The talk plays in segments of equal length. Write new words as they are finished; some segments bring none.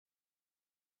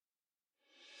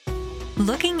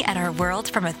Looking at our world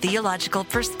from a theological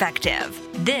perspective.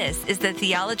 This is the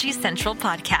Theology Central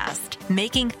Podcast,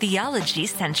 making theology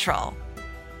central.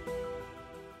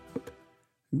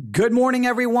 Good morning,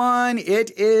 everyone.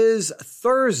 It is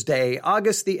Thursday,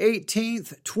 August the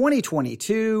 18th,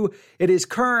 2022. It is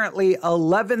currently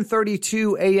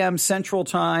 11:32 a.m. Central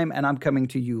Time, and I'm coming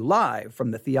to you live from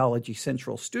the Theology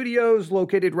Central Studios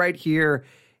located right here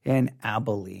in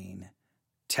Abilene,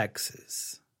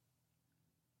 Texas.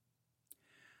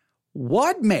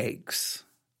 What makes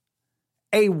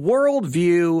a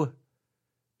worldview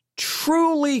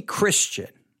truly Christian?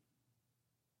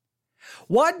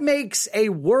 What makes a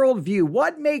worldview,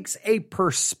 what makes a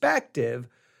perspective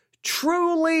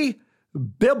truly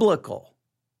biblical?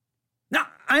 Now,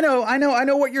 I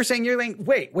know what you're saying. You're like,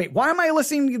 wait, why am I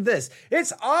listening to this?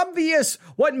 It's obvious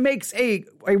what makes a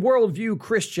worldview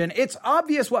Christian. It's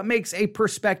obvious what makes a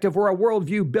perspective or a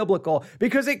worldview biblical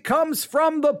because it comes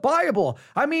from the Bible.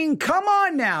 I mean, come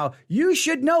on now. You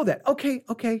should know that.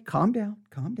 Okay, calm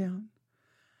down.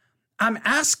 I'm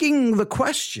asking the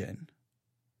question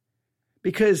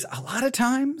because a lot of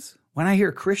times when I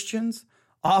hear Christians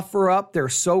offer up their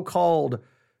so-called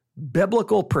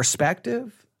biblical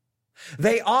perspective,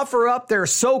 they offer up their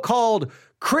so-called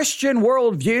Christian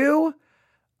worldview,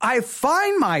 I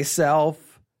find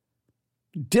myself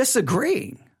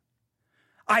disagreeing.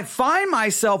 I find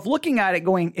myself looking at it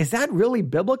going, is that really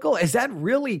biblical? Is that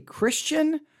really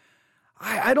Christian?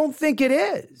 I don't think it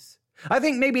is. I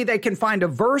think maybe they can find a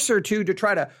verse or two to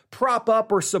try to prop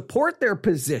up or support their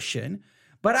position.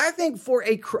 But I think for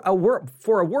a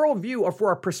worldview or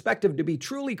for a perspective to be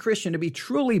truly Christian, to be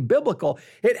truly biblical,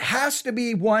 it has to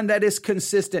be one that is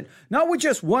consistent, not with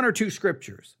just one or two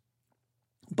scriptures,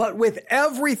 but with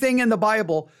everything in the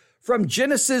Bible from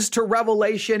Genesis to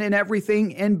Revelation and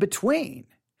everything in between.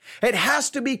 It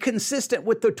has to be consistent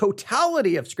with the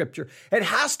totality of Scripture. It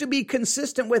has to be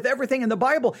consistent with everything in the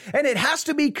Bible, and it has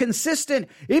to be consistent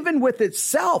even with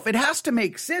itself. It has to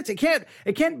make sense. It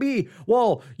can't be,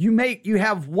 well, you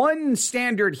have one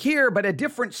standard here, but a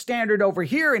different standard over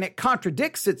here, and it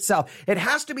contradicts itself. It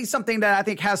has to be something that I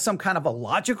think has some kind of a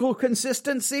logical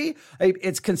consistency.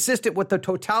 It's consistent with the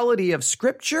totality of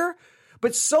Scripture,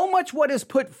 but so much what is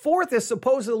put forth is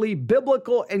supposedly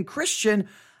biblical and Christian.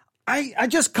 I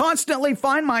just constantly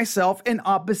find myself in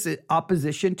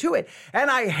opposition to it.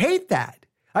 And I hate that.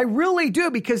 I really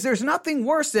do, because there's nothing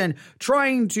worse than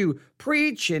trying to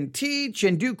preach and teach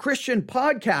and do Christian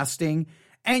podcasting.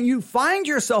 And you find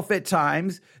yourself at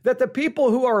times that the people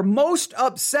who are most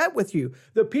upset with you,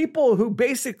 the people who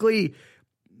basically,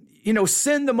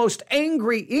 send the most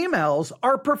angry emails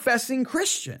are professing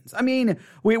Christians. I mean,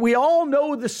 we all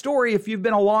know the story if you've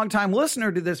been a long-time listener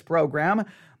to this program.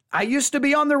 I used to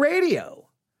be on the radio.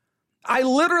 I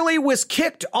literally was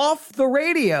kicked off the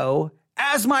radio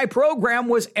as my program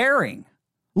was airing.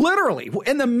 Literally,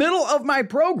 in the middle of my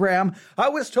program, I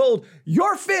was told,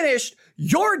 "You're finished.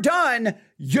 You're done.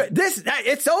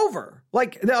 It's over."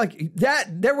 Like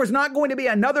that. There was not going to be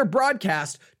another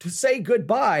broadcast to say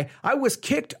goodbye. I was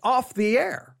kicked off the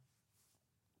air.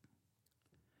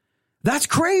 That's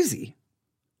crazy.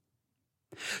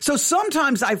 So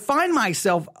sometimes I find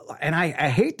myself, and I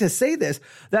hate to say this,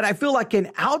 that I feel like an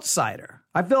outsider.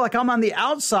 I feel like I'm on the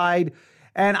outside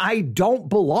and I don't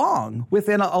belong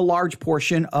within a large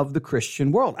portion of the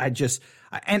Christian world. I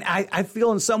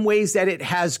feel in some ways that it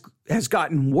has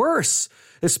gotten worse,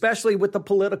 especially with the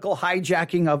political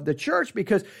hijacking of the church,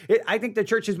 because I think the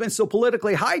church has been so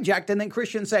politically hijacked, and then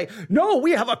Christians say, no,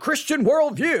 we have a Christian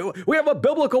worldview. We have a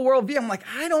biblical worldview. I'm like,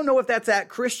 I don't know if that's that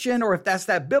Christian or if that's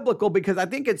that biblical, because I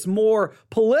think it's more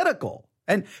political.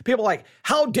 And people are like,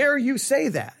 how dare you say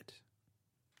that?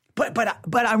 But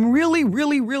I'm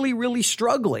really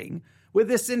struggling with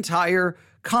this entire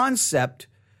concept.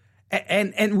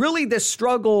 And really this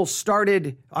struggle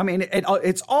started, I mean,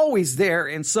 it's always there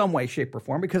in some way, shape, or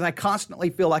form, because I constantly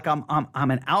feel like I'm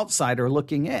an outsider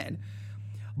looking in.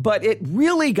 But it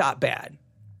really got bad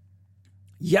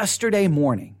yesterday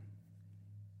morning.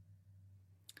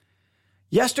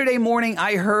 Yesterday morning,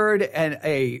 I heard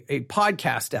a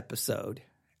podcast episode,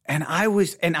 and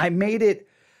I made it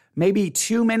maybe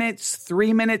 2 minutes,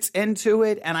 3 minutes into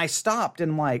it, and I stopped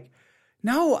and I'm like,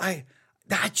 no,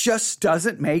 that just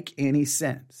doesn't make any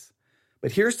sense.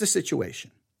 But here's the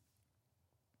situation.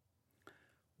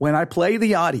 When I play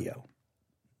the audio,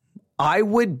 I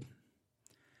would,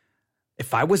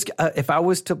 if I was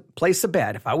to place a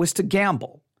bet, if I was to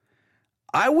gamble,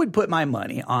 I would put my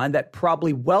money on that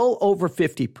probably well over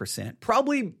 50%,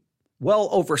 probably well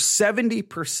over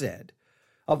 70%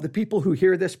 of the people who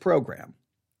hear this program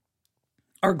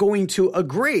are going to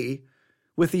agree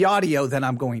with the audio that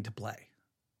I'm going to play.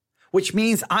 which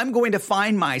means I'm going to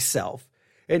find myself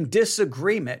in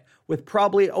disagreement with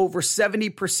probably over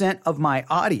 70% of my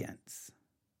audience.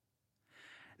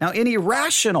 Now, any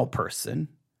rational person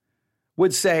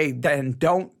would say, then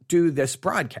don't do this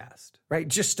broadcast, right?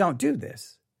 Just don't do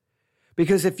this.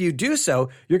 Because if you do so,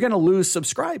 you're going to lose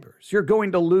subscribers. You're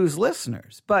going to lose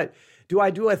listeners. But do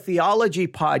I do a theology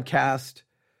podcast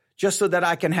just so that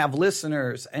I can have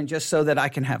listeners and just so that I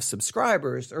can have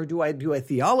subscribers? Or do I do a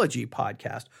theology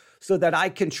podcast so that I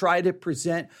can try to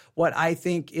present what I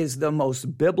think is the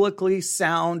most biblically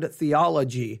sound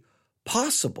theology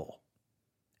possible?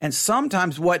 And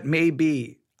sometimes what may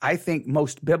be, I think,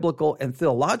 most biblical and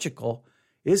theological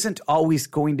isn't always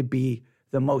going to be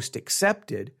the most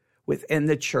accepted within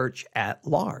the church at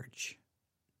large.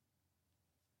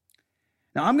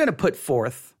 Now, I'm going to put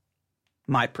forth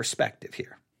my perspective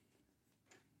here.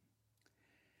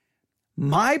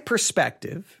 My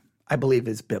perspective, I believe,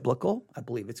 is biblical. I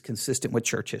believe it's consistent with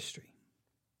church history.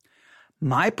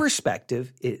 My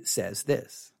perspective, it says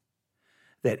this,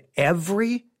 that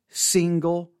every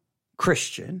single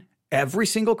Christian,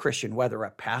 whether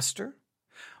a pastor,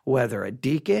 whether a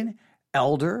deacon,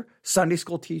 elder, Sunday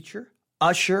school teacher,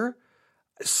 usher,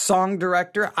 song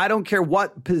director, I don't care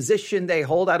what position they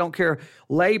hold. I don't care,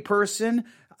 lay person.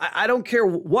 I don't care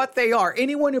what they are.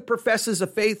 Anyone who professes a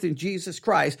faith in Jesus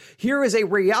Christ, here is a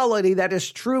reality that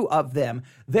is true of them.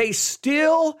 They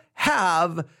still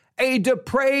have a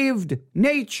depraved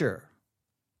nature.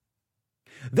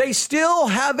 They still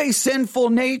have a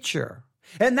sinful nature.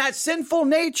 And that sinful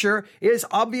nature is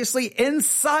obviously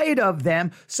inside of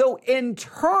them. So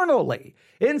internally,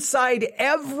 inside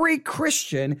every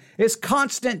Christian is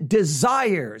constant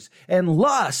desires and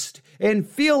lust and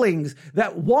feelings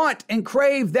that want and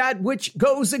crave that which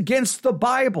goes against the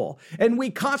Bible. And we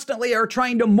constantly are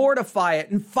trying to mortify it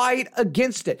and fight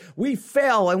against it. We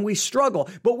fail and we struggle,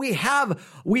 but we have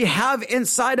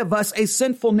inside of us a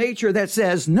sinful nature that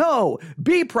says, no,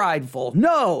 be prideful.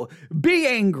 No, be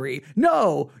angry.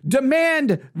 No,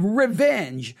 demand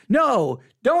revenge. No,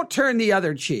 don't turn the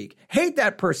other cheek. Hate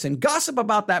that person. Gossip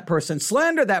about that person.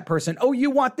 Slander that person. Oh, you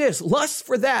want this. Lust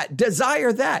for that.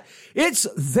 Desire that. It's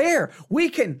there.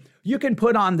 You can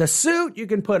put on the suit. You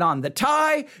can put on the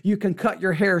tie. You can cut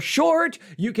your hair short.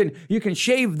 You can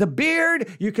shave the beard.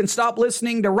 You can stop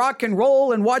listening to rock and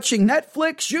roll and watching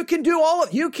Netflix. You can do all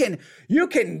of, you can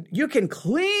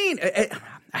clean.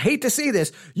 I hate to see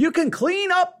this. You can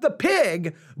clean up the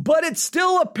pig, but it's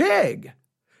still a pig.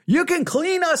 You can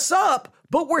clean us up,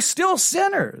 but we're still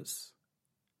sinners.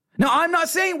 Now, I'm not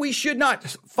saying we should not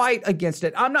fight against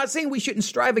it. I'm not saying we shouldn't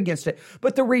strive against it.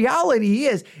 But the reality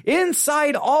is,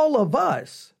 inside all of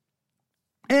us,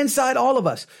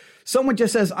 someone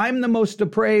just says, I'm the most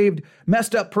depraved,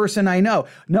 messed up person I know.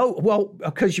 No, well,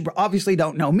 because you obviously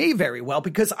don't know me very well,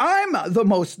 because I'm the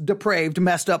most depraved,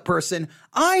 messed up person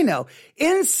I know.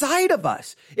 Inside of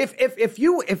us, if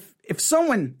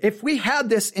we had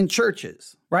this in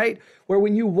churches, right? Where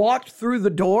when you walked through the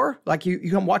door, like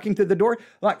you come walking through the door,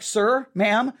 like, sir,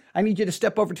 ma'am, I need you to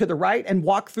step over to the right and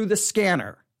walk through the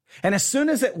scanner. And as soon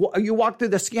as you walk through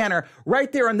the scanner, right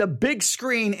there on the big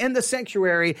screen in the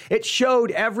sanctuary, it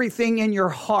showed everything in your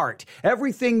heart,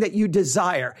 everything that you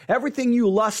desire, everything you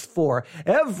lust for,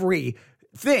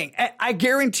 everything. I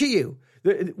guarantee you,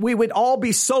 we would all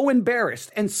be so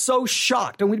embarrassed and so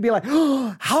shocked. And we'd be like,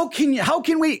 oh, how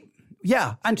can we?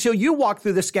 Yeah, until you walk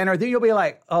through the scanner, then you'll be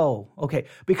like, oh, okay.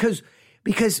 Because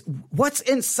what's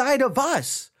inside of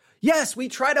us? Yes, we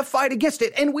try to fight against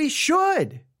it, and we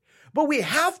should. But we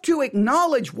have to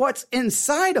acknowledge what's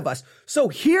inside of us. So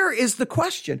here is the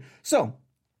question. So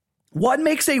what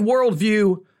makes a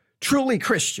worldview truly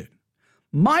Christian?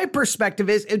 My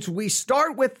perspective is we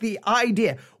start with the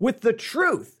idea, with the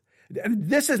truth.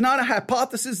 This is not a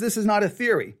hypothesis. This is not a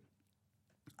theory.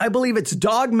 I believe it's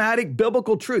dogmatic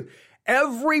biblical truth.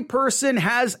 Every person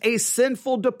has a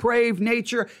sinful, depraved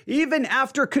nature, even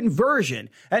after conversion,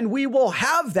 and we will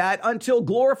have that until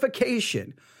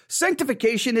glorification.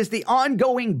 Sanctification is the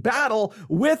ongoing battle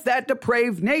with that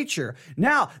depraved nature.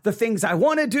 Now, the things I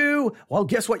want to do, well,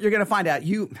 guess what you're going to find out?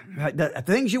 The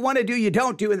things you want to do, you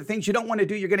don't do, and the things you don't want to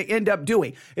do, you're going to end up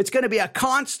doing. It's going to be a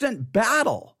constant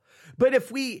battle. But if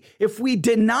we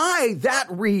deny that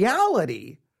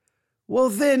reality, well,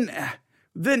 then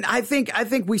I think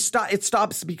it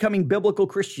stops becoming biblical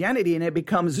Christianity and it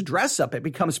becomes dress up. It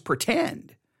becomes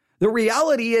pretend. The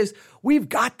reality is we've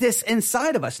got this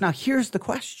inside of us. Now, here's the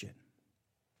question.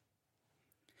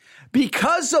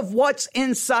 Because of what's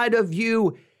inside of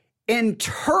you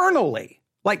internally,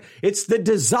 like it's the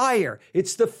desire,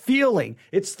 it's the feeling,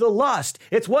 it's the lust,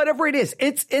 it's whatever it is,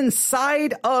 it's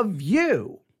inside of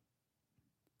you.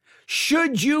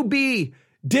 Should you be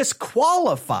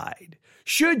disqualified?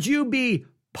 Should you be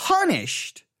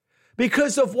punished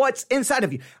because of what's inside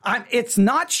of you? It's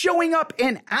not showing up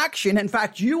in action. In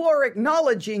fact, you are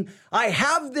acknowledging, I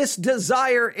have this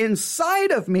desire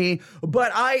inside of me,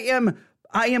 but I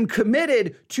am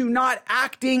committed to not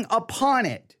acting upon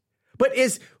it. But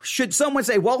should someone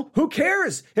say, well, who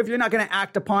cares if you're not going to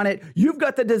act upon it? You've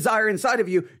got the desire inside of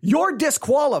you. You're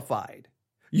disqualified.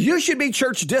 You should be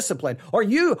church disciplined, or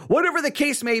whatever the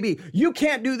case may be, you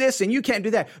can't do this and you can't do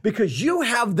that because you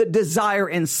have the desire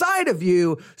inside of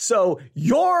you. So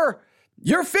you're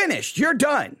finished. You're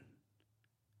done.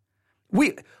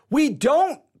 We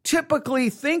don't typically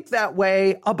think that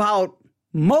way about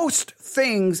most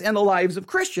things in the lives of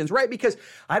Christians, right? Because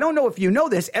I don't know if you know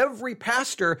this, every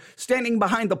pastor standing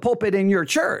behind the pulpit in your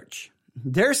church,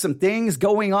 there's some things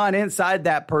going on inside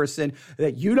that person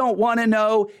that you don't want to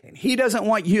know, and he doesn't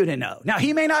want you to know. Now,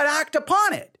 he may not act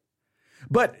upon it,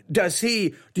 but do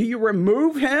you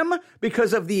remove him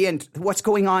because of what's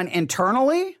going on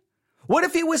internally? What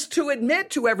if he was to admit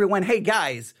to everyone, hey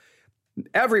guys,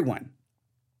 everyone,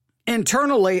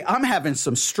 internally, I'm having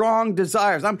some strong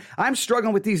desires. I'm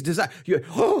struggling with these desires. Get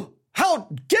out of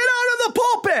the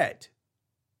pulpit.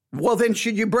 Well, then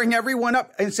should you bring everyone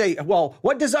up and say, well,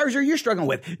 what desires are you struggling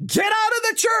with? Get out of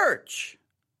the church.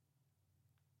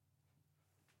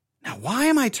 Now, why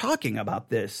am I talking about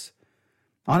this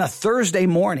on a Thursday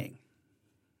morning?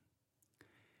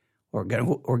 We're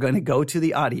going to go to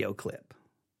the audio clip.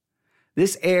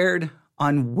 This aired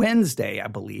on Wednesday, I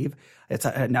believe. It's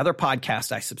another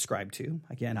podcast I subscribe to.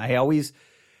 Again, I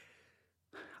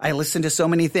listen to so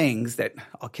many things that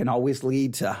can always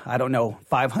lead to,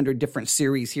 500 different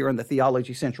series here on the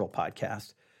Theology Central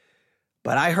podcast.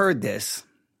 But I heard this.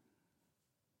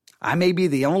 I may be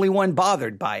the only one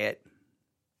bothered by it.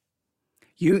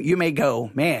 You may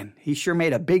go, man, he sure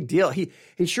made a big deal. He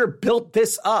sure built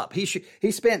this up.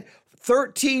 He spent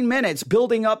 13 minutes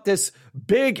building up this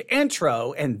big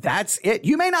intro, and that's it.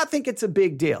 You may not think it's a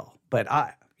big deal, but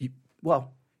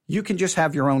you can just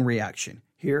have your own reaction.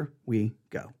 Here we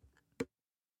go.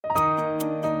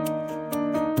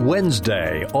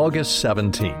 Wednesday, August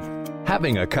 17th.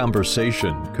 Having a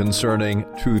conversation concerning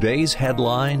today's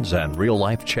headlines and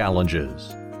real-life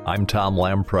challenges. I'm Tom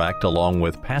Lamprecht along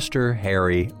with Pastor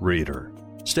Harry Reeder.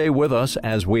 Stay with us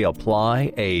as we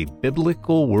apply a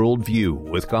biblical worldview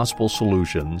with gospel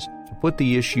solutions to put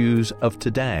the issues of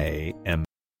today in.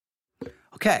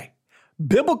 Okay,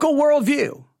 biblical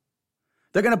worldview.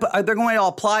 They're going to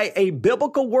apply a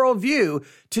biblical worldview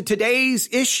to today's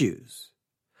issues.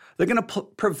 They're going to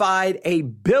provide a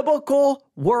biblical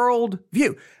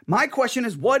worldview. My question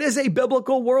is, what is a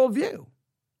biblical worldview?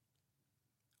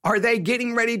 Are they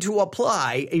getting ready to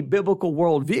apply a biblical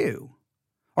worldview?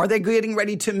 Are they getting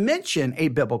ready to mention a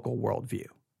biblical worldview?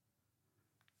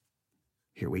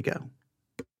 Here we go.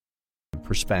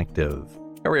 Perspective.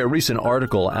 A recent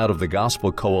article out of the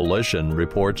Gospel Coalition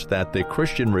reports that the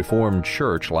Christian Reformed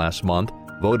Church last month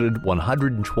voted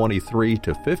 123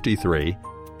 to 53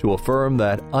 to affirm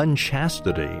that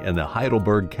unchastity in the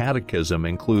Heidelberg Catechism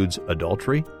includes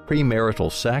adultery,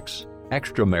 premarital sex,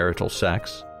 extramarital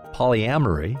sex,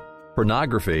 polyamory,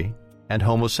 pornography, and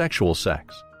homosexual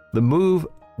sex. The move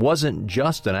wasn't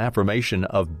just an affirmation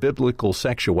of biblical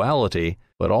sexuality,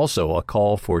 but also a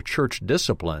call for church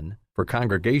discipline for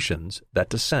congregations that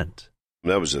dissent.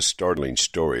 That was a startling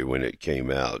story when it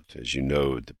came out. As you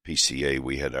know, at the PCA,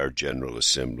 we had our General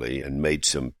Assembly and made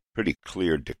some pretty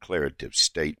clear declarative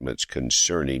statements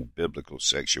concerning biblical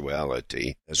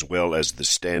sexuality, as well as the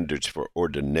standards for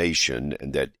ordination,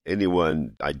 and that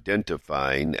anyone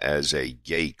identifying as a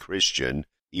gay Christian,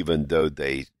 even though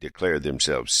they declare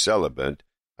themselves celibate,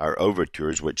 our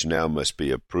overtures, which now must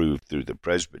be approved through the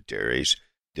presbyteries,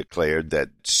 declared that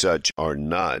such are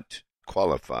not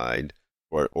qualified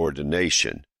for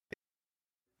ordination.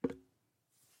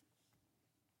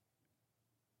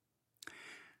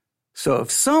 So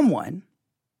if someone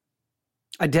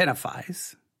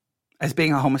identifies as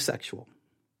being a homosexual,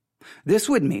 this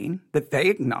would mean that they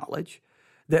acknowledge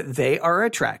that they are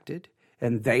attracted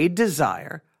and they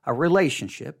desire a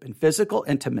relationship and physical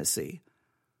intimacy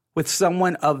with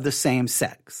someone of the same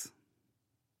sex.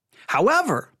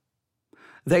 However,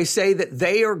 they say that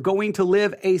they are going to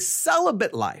live a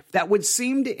celibate life. That would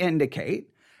seem to indicate,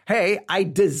 hey, I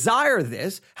desire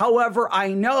this. However,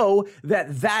 I know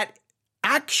that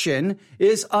action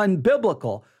is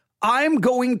unbiblical. I'm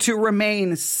going to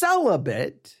remain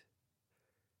celibate.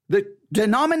 The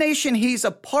denomination he's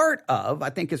a part of, I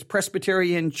think, is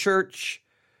Presbyterian Church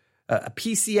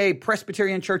PCA,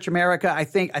 Presbyterian Church America, I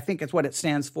think it's what it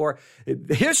stands for.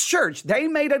 His church, they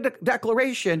made a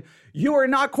declaration, you are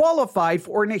not qualified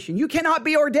for ordination. You cannot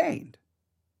be ordained.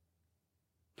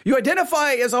 You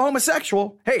identify as a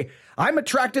homosexual. Hey, I'm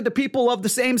attracted to people of the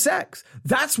same sex.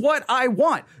 That's what I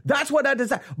want. That's what I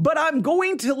desire. But I'm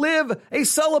going to live a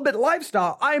celibate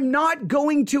lifestyle. I'm not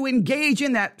going to engage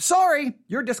in that. Sorry,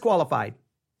 you're disqualified.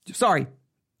 Sorry,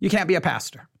 you can't be a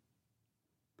pastor.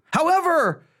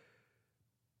 However,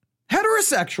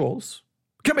 heterosexuals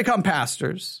can become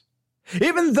pastors,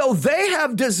 even though they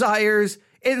have desires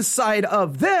inside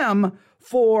of them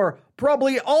for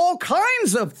probably all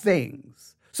kinds of things.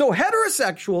 So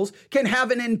heterosexuals can have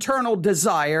an internal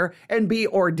desire and be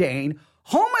ordained.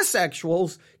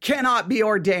 Homosexuals cannot be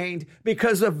ordained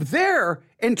because of their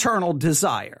internal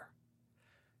desire.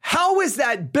 How is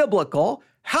that biblical?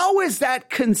 How is that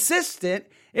consistent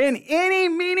in any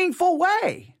meaningful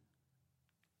way?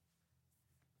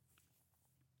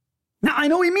 Now, I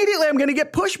know immediately I'm going to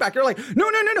get pushback. You're like, no,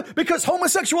 because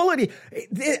homosexuality,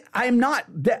 I am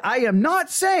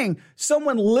not saying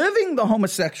someone living the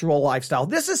homosexual lifestyle.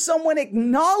 This is someone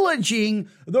acknowledging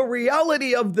the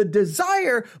reality of the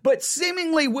desire, but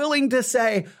seemingly willing to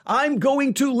say, I'm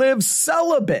going to live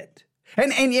celibate.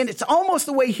 And it's almost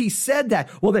the way he said that.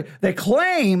 Well, they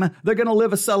claim they're going to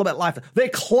live a celibate life. They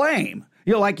claim.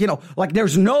 Like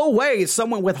there's no way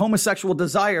someone with homosexual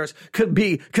desires could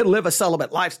live a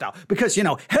celibate lifestyle because,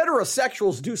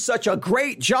 heterosexuals do such a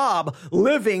great job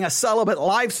living a celibate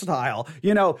lifestyle.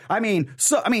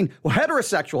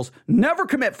 Heterosexuals never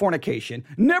commit fornication,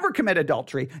 never commit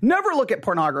adultery, never look at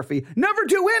pornography, never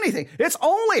do anything. It's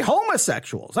only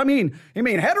homosexuals.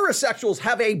 Heterosexuals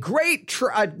have a great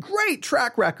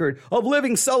track record of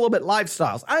living celibate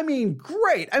lifestyles.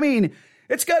 Great.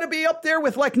 It's got to be up there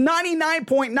with like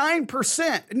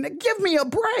 99.9%. Give me a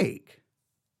break.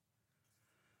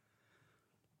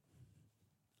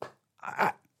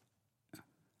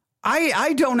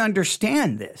 I don't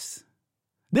understand this.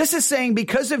 This is saying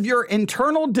because of your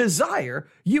internal desire,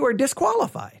 you are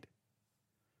disqualified.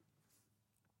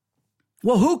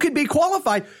 Well, who could be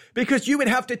qualified? Because you would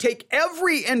have to take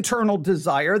every internal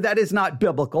desire that is not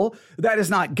biblical, that is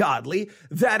not godly,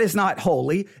 that is not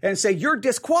holy, and say you're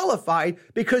disqualified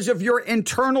because of your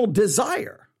internal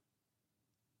desire.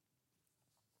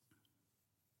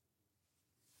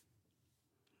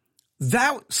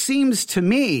 That seems to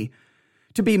me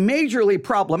to be majorly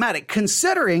problematic,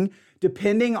 considering,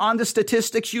 depending on the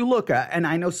statistics you look at, and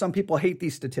I know some people hate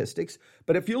these statistics,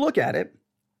 but if you look at it,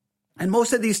 and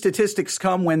most of these statistics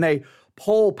come when they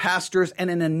poll pastors in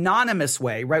an anonymous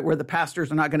way, right, where the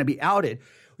pastors are not going to be outed.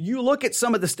 You look at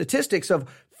some of the statistics of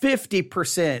 50%,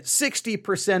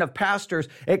 60% of pastors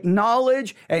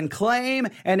acknowledge and claim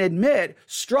and admit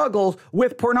struggles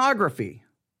with pornography.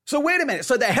 So wait a minute.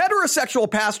 So the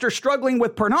heterosexual pastor struggling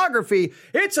with pornography,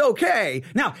 it's okay.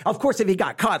 Now, of course, if he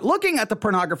got caught looking at the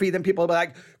pornography, then people will be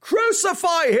like,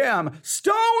 crucify him,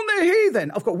 stone the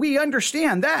heathen. Of course, we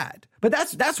understand that. But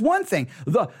that's one thing.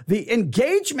 The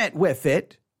engagement with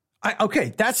it,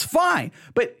 okay, that's fine.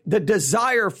 But the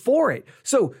desire for it.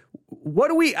 So what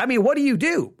do you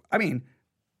do?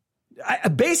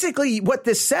 Basically what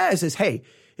this says is, hey,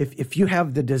 if you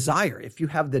have the desire,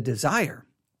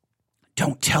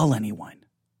 don't tell anyone.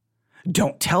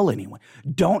 Don't tell anyone.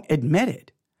 Don't admit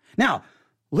it. Now,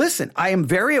 listen, I am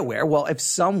very aware, well, if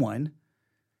someone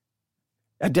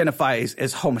identifies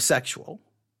as homosexual,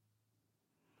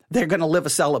 they're going to live a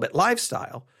celibate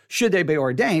lifestyle. Should they be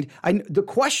ordained? The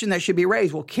question that should be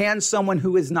raised, well, can someone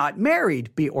who is not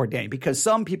married be ordained? Because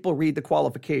some people read the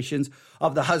qualifications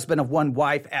of the husband of one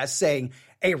wife as saying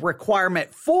a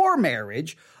requirement for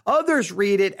marriage. Others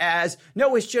read it as,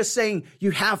 no, it's just saying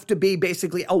you have to be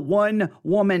basically a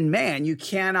one-woman man. You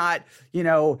cannot,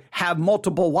 have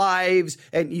multiple wives,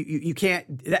 and you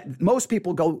can't. Most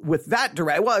people go with that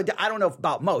direct. Well, I don't know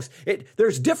about most.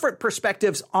 There's different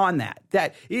perspectives on that.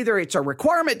 That either it's a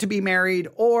requirement to be married,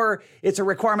 or it's a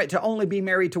requirement to only be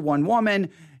married to one woman.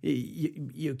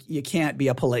 You can't be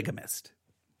a polygamist.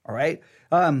 All right.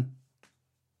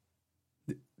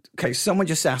 Okay. Someone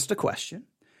just asked a question.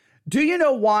 Do you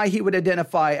know why he would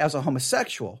identify as a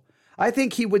homosexual? I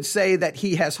think he would say that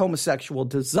he has homosexual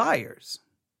desires.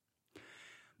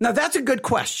 Now, that's a good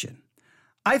question.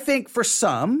 I think for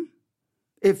some,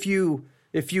 if you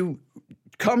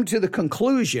come to the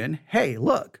conclusion, hey,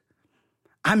 look,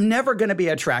 I'm never going to be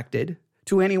attracted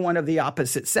to anyone of the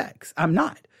opposite sex. I'm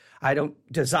not. I don't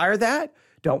desire that,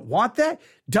 don't want that,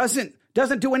 doesn't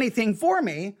do anything for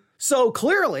me. So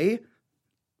clearly,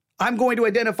 I'm going to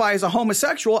identify as a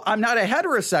homosexual. I'm not a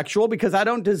heterosexual because I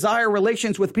don't desire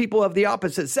relations with people of the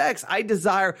opposite sex. I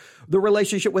desire the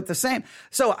relationship with the same.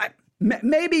 So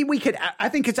maybe we could, I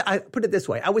put it this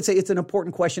way. I would say it's an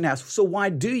important question to ask. So why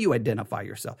do you identify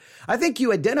yourself? I think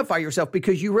you identify yourself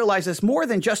because you realize it's more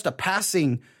than just a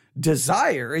passing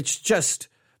desire. It's just,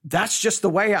 that's just the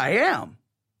way I am.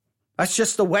 That's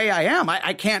just the way I am.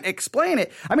 I can't explain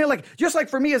it. I mean, like, just like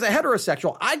for me as a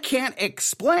heterosexual, I can't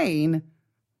explain,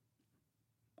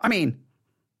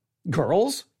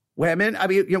 girls, women.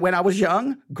 When I was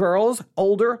young, girls,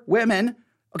 older, women,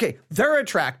 okay, they're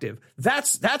attractive.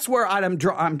 That's where I'm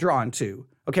drawn to.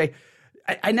 Okay,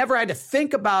 I never had to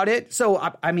think about it. So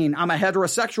I'm a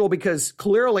heterosexual because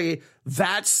clearly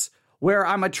that's where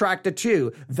I'm attracted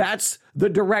to. That's the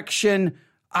direction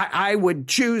I would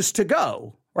choose to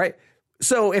go. Right.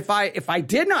 So if I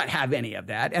did not have any of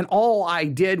that and all I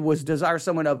did was desire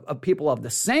someone of people of the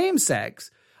same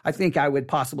sex, I think I would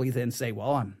possibly then say,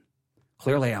 well, I'm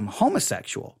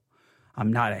homosexual.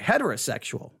 I'm not a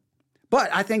heterosexual. But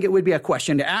I think it would be a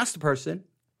question to ask the person,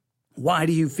 why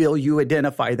do you feel you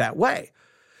identify that way?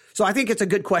 So I think it's a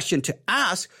good question to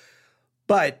ask.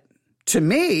 But to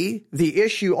me, the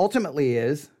issue ultimately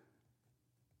is,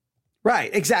 right,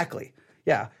 exactly.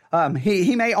 Yeah.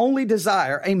 He may only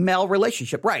desire a male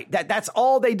relationship. Right. That's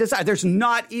all they desire. There's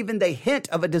not even the hint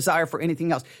of a desire for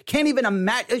anything else. Can't even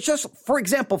imagine. It's just, for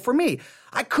example, for me,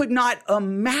 I could not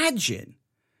imagine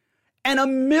in a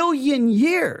million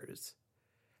years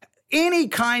any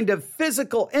kind of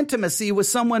physical intimacy with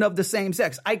someone of the same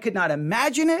sex. I could not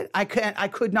imagine it. I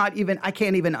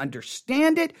can't even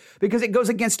understand it because it goes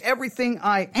against everything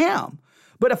I am.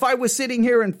 But if I was sitting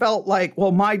here and felt like,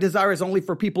 well, my desire is only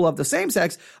for people of the same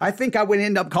sex, I think I would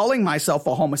end up calling myself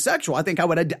a homosexual. I think I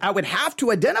would have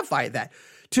to identify that.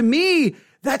 To me,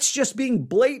 that's just being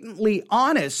blatantly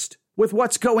honest with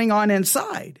what's going on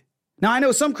inside. Now, I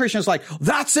know some Christians like,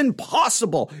 that's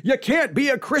impossible. You can't be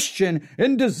a Christian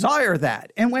and desire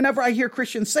that. And whenever I hear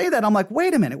Christians say that, I'm like,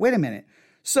 wait a minute.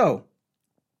 So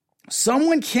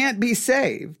someone can't be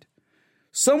saved.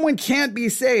 Someone can't be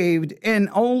saved and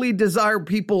only desire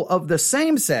people of the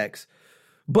same sex,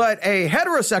 but a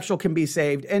heterosexual can be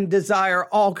saved and desire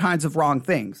all kinds of wrong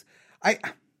things.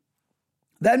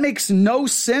 That makes no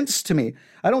sense to me.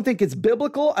 I don't think it's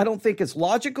biblical. I don't think it's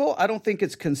logical. I don't think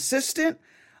it's consistent.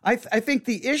 I think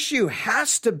the issue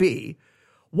has to be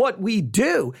what we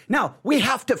do. Now, we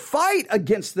have to fight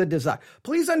against the desire.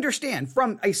 Please understand,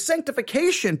 from a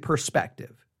sanctification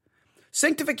perspective,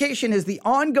 sanctification is the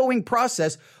ongoing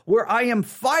process where I am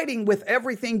fighting with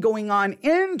everything going on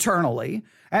internally,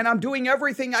 and I'm doing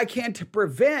everything I can to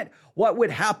prevent what would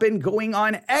happen going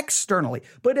on externally.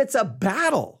 But it's a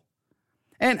battle.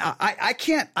 And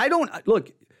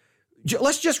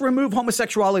let's just remove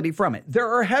homosexuality from it. There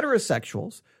are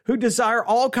heterosexuals who desire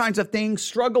all kinds of things,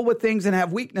 struggle with things, and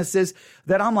have weaknesses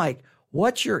that I'm like,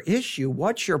 what's your issue?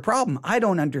 What's your problem? I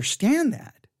don't understand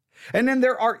that. And then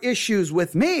there are issues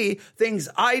with me, things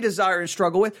I desire and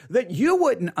struggle with that you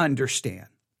wouldn't understand.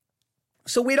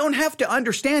 So we don't have to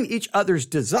understand each other's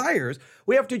desires.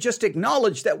 We have to just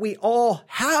acknowledge that we all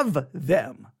have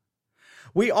them.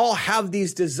 We all have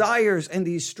these desires and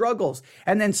these struggles.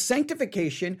 And then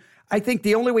sanctification, I think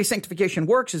the only way sanctification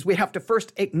works is we have to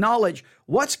first acknowledge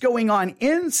what's going on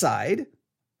inside,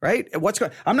 right?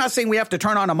 I'm not saying we have to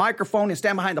turn on a microphone and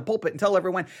stand behind the pulpit and tell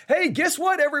everyone, hey, guess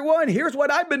what, everyone? Here's what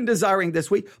I've been desiring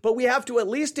this week. But we have to at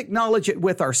least acknowledge it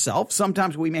with ourselves.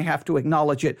 Sometimes we may have to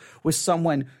acknowledge it with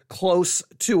someone close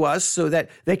to us so that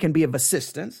they can be of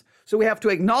assistance. So we have to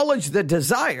acknowledge the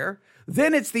desire.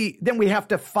 Then we have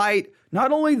to fight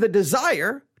not only the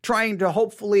desire, trying to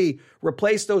hopefully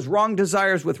replace those wrong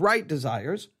desires with right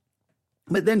desires,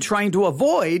 but then trying to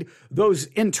avoid those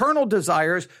internal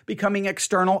desires becoming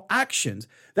external actions.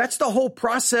 That's the whole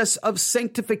process of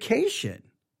sanctification.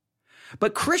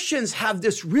 But Christians have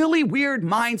this really weird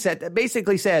mindset that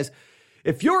basically says,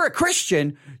 if you're a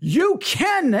Christian, you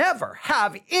can never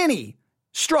have any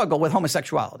struggle with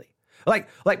homosexuality. Like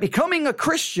becoming a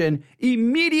Christian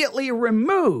immediately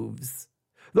removes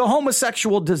the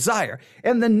homosexual desire.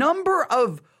 And the number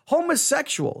of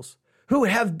homosexuals who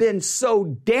have been so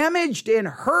damaged and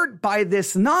hurt by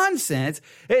this nonsense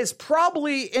is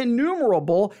probably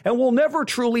innumerable, and we'll never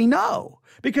truly know.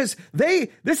 Because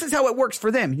this is how it works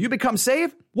for them. You become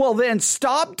saved? Well, then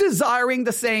stop desiring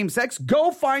the same sex,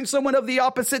 go find someone of the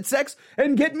opposite sex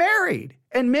and get married.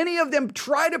 And many of them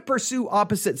try to pursue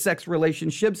opposite sex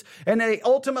relationships, and they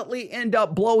ultimately end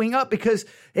up blowing up because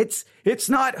it's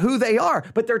not who they are,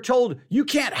 but they're told you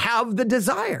can't have the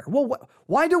desire. Well,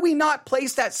 why do we not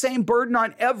place that same burden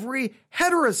on every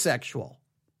heterosexual?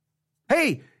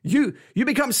 Hey, You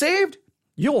become saved,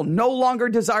 you'll no longer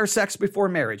desire sex before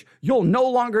marriage. You'll no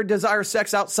longer desire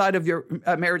sex outside of your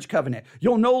marriage covenant.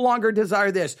 You'll no longer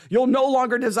desire this. You'll no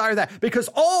longer desire that, because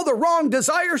all the wrong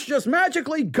desires just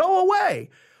magically go away.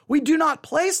 We do not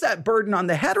place that burden on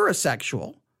the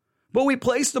heterosexual, but we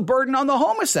place the burden on the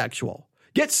homosexual.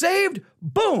 Get saved,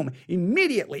 boom,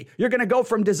 immediately you're going to go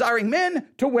from desiring men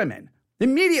to women.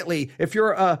 Immediately, if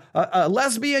you're a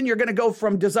lesbian, you're going to go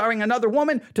from desiring another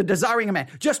woman to desiring a man.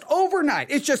 Just overnight.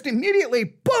 It's just immediately,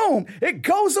 boom, it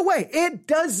goes away. It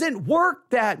doesn't work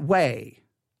that way.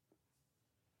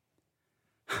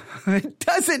 It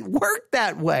doesn't work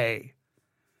that way.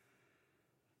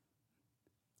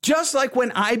 Just like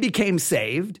when I became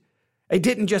saved, it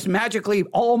didn't just magically,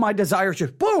 all my desires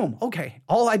just, boom, okay,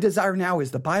 all I desire now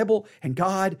is the Bible and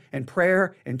God and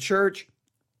prayer and church.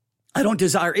 I don't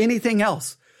desire anything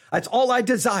else. That's all I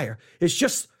desire. It's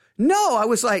just, no, I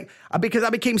was like, because I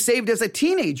became saved as a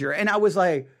teenager, and I was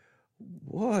like,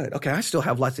 what? Okay, I still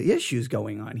have lots of issues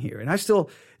going on here, and I still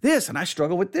this, and I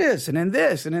struggle with this, and then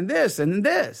this, and then this, and then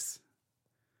this.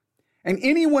 And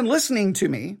anyone listening to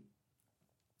me,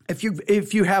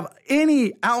 if you have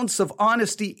any ounce of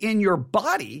honesty in your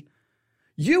body,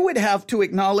 you would have to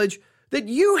acknowledge that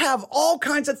you have all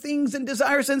kinds of things and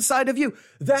desires inside of you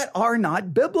that are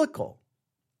not biblical.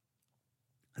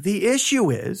 The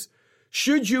issue is,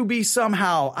 should you be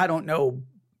somehow, I don't know,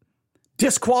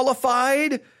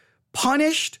 disqualified,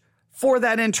 punished for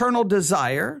that internal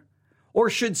desire? Or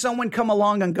should someone come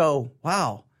along and go,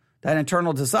 wow, that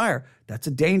internal desire, that's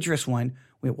a dangerous one.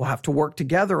 We'll have to work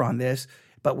together on this,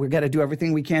 but we've got to do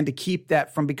everything we can to keep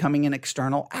that from becoming an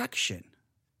external action.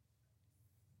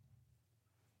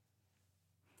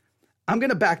 I'm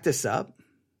going to back this up.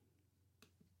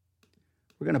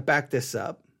 We're going to back this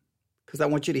up because I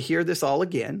want you to hear this all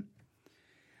again.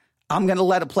 I'm going to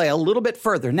let it play a little bit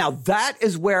further. Now, that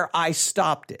is where I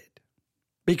stopped it,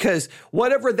 because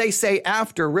whatever they say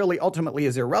after really ultimately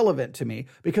is irrelevant to me,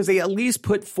 because they at least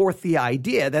put forth the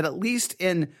idea that at least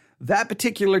in that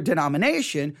particular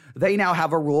denomination, they now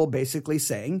have a rule basically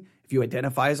saying if you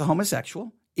identify as a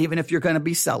homosexual, even if you're going to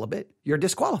be celibate, you're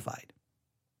disqualified.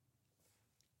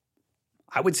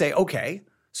 I would say, okay,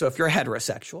 so if you're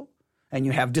heterosexual and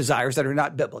you have desires that are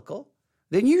not biblical,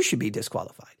 then you should be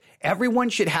disqualified. Everyone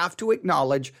should have to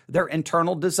acknowledge their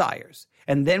internal desires.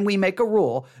 And then we make a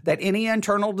rule that any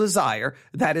internal desire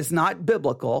that is not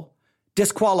biblical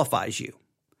disqualifies you.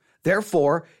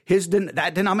 Therefore,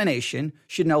 that denomination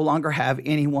should no longer have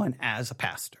anyone as a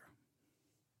pastor.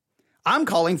 I'm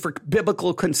calling for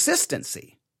biblical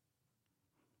consistency.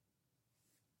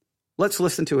 Let's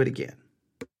listen to it again.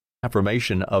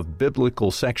 Affirmation of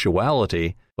biblical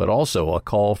sexuality, but also a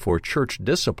call for church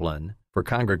discipline for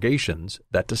congregations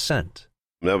that dissent.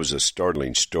 That was a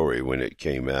startling story when it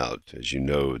came out. As you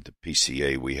know, the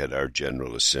PCA, we had our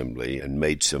General Assembly and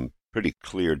made some pretty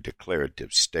clear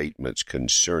declarative statements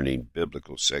concerning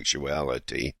biblical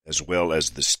sexuality, as well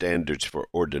as the standards for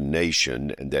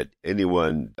ordination, and that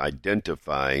anyone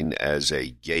identifying as a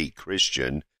gay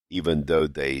Christian, even though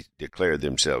they declare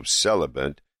themselves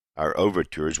celibate, our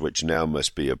overtures, which now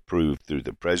must be approved through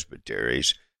the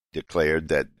presbyteries, declared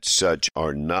that such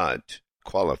are not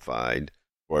qualified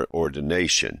for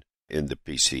ordination in the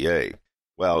PCA.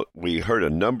 Well, we heard a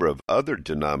number of other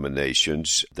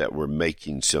denominations that were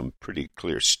making some pretty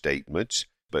clear statements,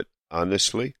 but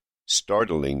honestly,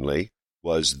 startlingly,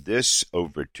 was this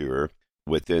overture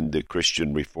within the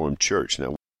Christian Reformed Church.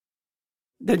 Now,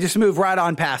 they just move right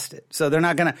on past it. So they're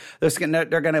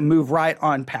going to move right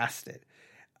on past it.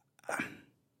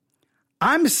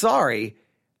 I'm sorry.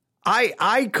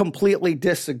 I completely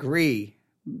disagree.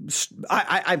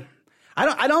 I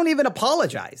don't even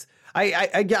apologize.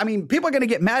 I mean, people are going to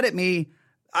get mad at me.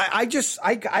 I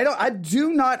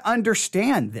do not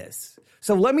understand this.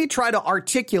 So let me try to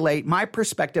articulate my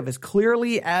perspective as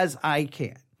clearly as I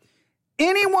can.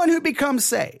 Anyone who becomes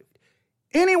saved,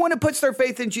 anyone who puts their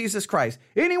faith in Jesus Christ,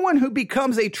 anyone who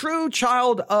becomes a true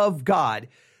child of God,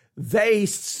 they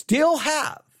still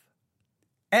have,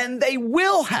 and they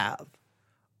will have,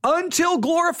 until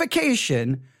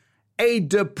glorification, a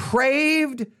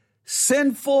depraved,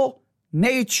 sinful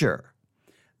nature.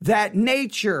 That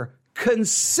nature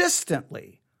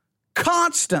consistently,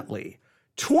 constantly,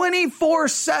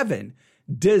 24/7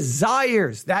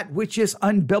 desires that which is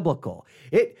unbiblical.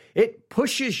 It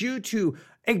pushes you to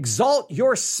exalt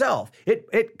yourself.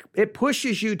 It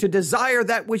pushes you to desire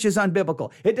that which is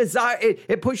unbiblical.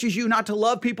 It pushes you not to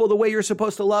love people the way you're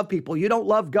supposed to love people. You don't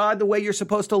love God the way you're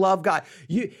supposed to love God.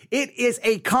 It is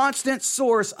a constant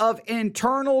source of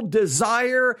internal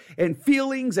desire and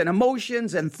feelings and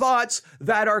emotions and thoughts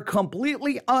that are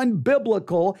completely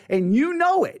unbiblical, and you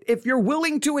know it if you're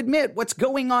willing to admit what's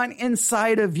going on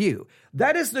inside of you.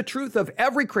 That is the truth of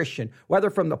every Christian, whether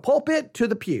from the pulpit to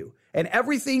the pew and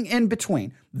everything in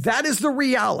between. That is the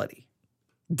reality.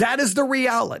 That is the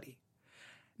reality.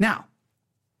 Now,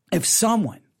 if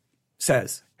someone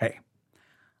says, hey,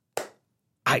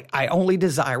 I only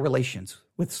desire relations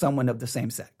with someone of the same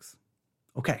sex.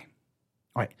 Okay.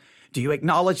 All right. Do you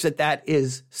acknowledge that that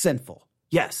is sinful?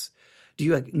 Yes. Do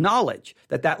you acknowledge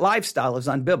that that lifestyle is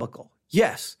unbiblical?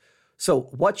 Yes. So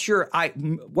what's your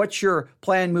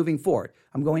plan moving forward?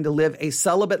 I'm going to live a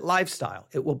celibate lifestyle.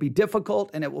 It will be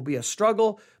difficult and it will be a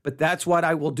struggle, but that's what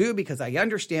I will do because I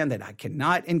understand that I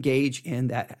cannot engage in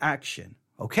that action.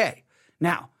 Okay.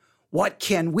 Now, what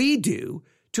can we do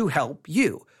to help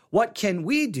you? What can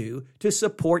we do to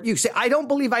support you? Say, I don't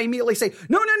believe. I immediately say,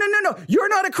 no, you're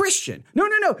not a Christian. No,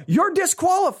 you're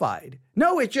disqualified.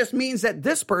 No, it just means that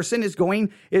this person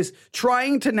is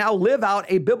trying to now live out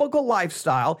a biblical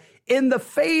lifestyle in the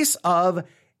face of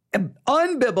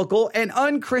unbiblical and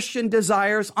unchristian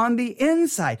desires on the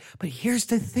inside. But here's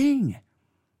the thing.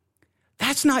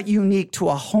 That's not unique to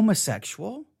a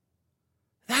homosexual.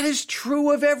 That is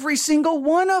true of every single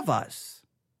one of us.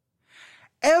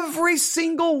 Every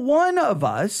single one of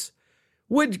us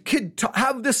could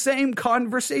have the same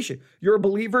conversation. You're a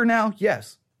believer now?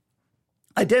 Yes.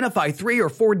 Identify 3 or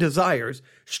 4 desires,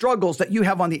 struggles that you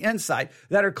have on the inside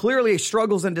that are clearly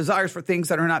struggles and desires for things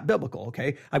that are not biblical,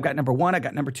 okay? I've got number 1, I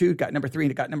got number 2, got number 3,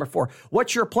 and I got number 4.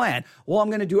 What's your plan? Well, I'm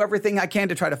going to do everything I can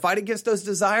to try to fight against those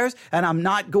desires, and I'm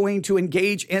not going to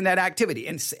engage in that activity.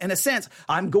 In a sense,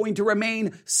 I'm going to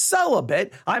remain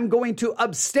celibate. I'm going to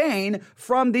abstain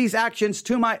from these actions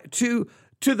to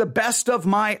the best of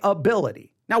my ability.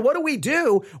 Now, what do we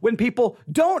do when people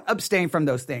don't abstain from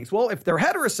those things? Well, if they're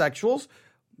heterosexuals,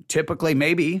 typically,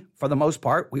 maybe for the most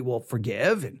part, we will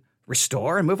forgive and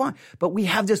restore and move on. But we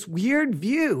have this weird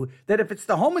view that if it's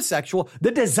the homosexual,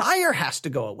 the desire has to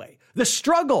go away. The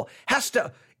struggle has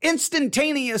to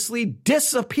instantaneously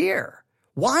disappear.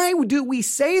 Why do we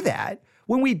say that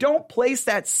when we don't place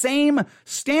that same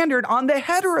standard on the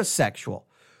heterosexual?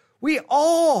 We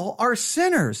all are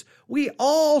sinners. We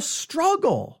all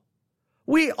struggle.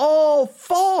 We all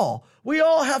fall. We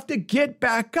all have to get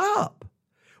back up.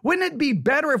 Wouldn't it be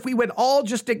better if we would all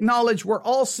just acknowledge we're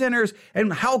all sinners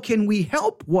and how can we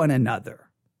help one another?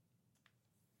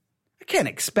 I can't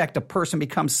expect a person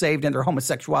becomes saved and their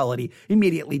homosexuality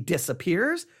immediately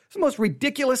disappears. It's the most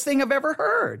ridiculous thing I've ever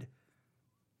heard.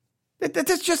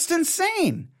 That's just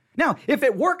insane. Now, if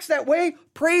it works that way,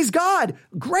 praise God.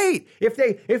 Great. If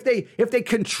they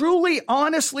can truly,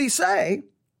 honestly say,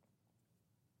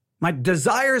 my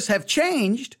desires have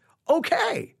changed,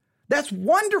 okay, that's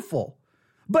wonderful.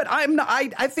 But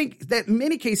I think that in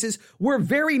many cases, we're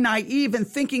very naive in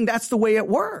thinking that's the way it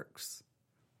works.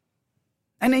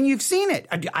 And then you've seen it.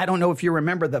 I don't know if you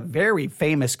remember the very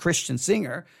famous Christian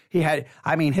singer.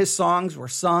 His songs were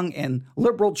sung in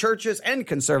liberal churches and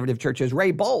conservative churches.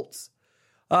 Ray Boltz.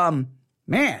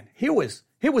 He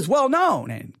was well known.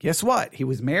 And guess what? He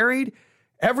was married,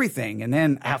 everything. And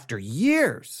then after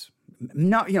years,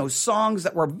 songs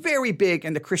that were very big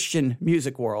in the Christian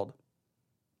music world,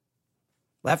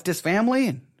 left his family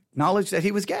and acknowledged that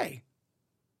he was gay.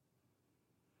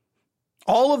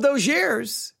 All of those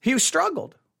years, he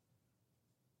struggled.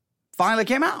 Finally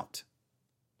came out.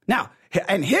 Now,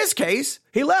 in his case,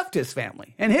 he left his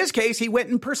family. In his case, he went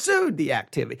and pursued the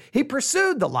activity. He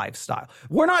pursued the lifestyle.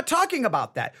 We're not talking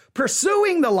about that.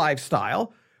 Pursuing the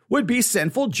lifestyle would be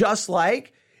sinful, just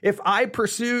like if I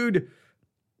pursued,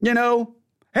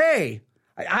 hey,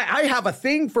 I have a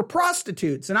thing for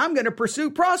prostitutes and I'm going to pursue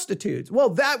prostitutes.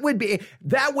 Well, that would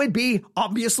be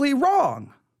obviously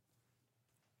wrong.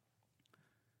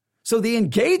 So the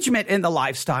engagement in the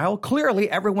lifestyle, clearly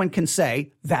everyone can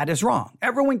say that is wrong.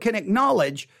 Everyone can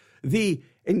acknowledge the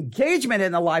engagement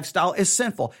in the lifestyle is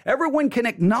sinful. Everyone can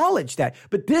acknowledge that.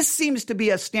 But this seems to be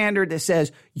a standard that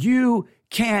says you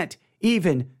can't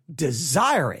even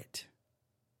desire it.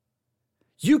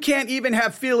 You can't even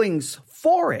have feelings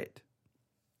for it.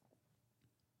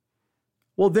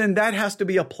 Well, then that has to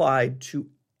be applied to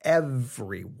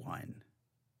everyone.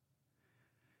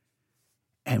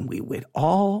 And we would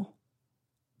all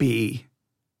be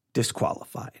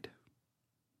disqualified.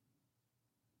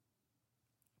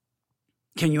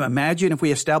 Can you imagine if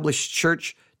we established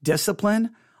church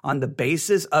discipline on the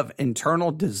basis of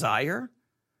internal desire?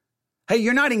 Hey,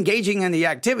 you're not engaging in the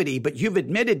activity, but you've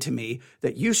admitted to me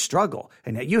that you struggle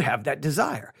and that you have that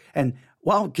desire. And,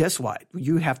 well, guess what?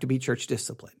 You have to be church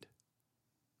disciplined.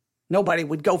 Nobody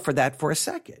would go for that for a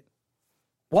second.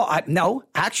 Well, no,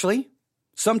 actually,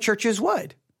 some churches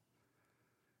would.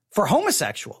 For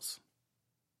homosexuals.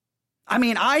 I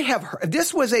mean, I have heard,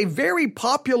 this was a very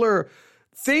popular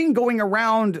thing going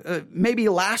around maybe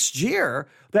last year,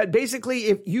 that basically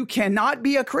if you cannot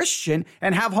be a Christian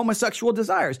and have homosexual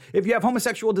desires, if you have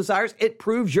homosexual desires, it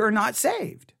proves you're not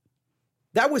saved.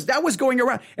 That was going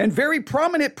around, and very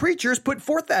prominent preachers put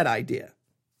forth that idea.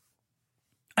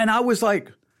 And I was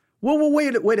like, well,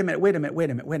 wait a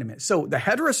minute. So the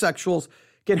heterosexuals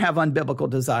can have unbiblical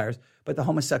desires, but the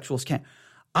homosexuals can't.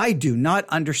 I do not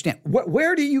understand.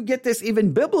 Where do you get this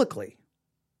even biblically?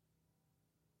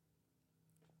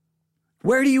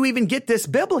 Where do you even get this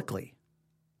biblically?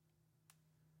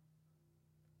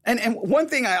 And one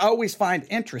thing I always find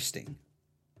interesting,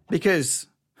 because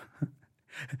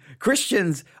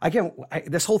Christians, again,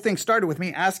 this whole thing started with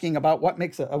me asking about what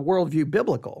makes a worldview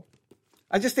biblical.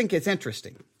 I just think it's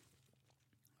interesting.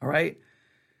 All right?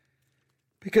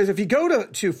 Because if you go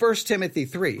to 1 Timothy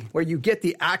 3, where you get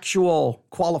the actual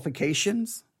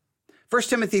qualifications, 1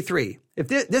 Timothy 3, if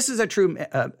this is a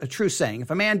true saying, if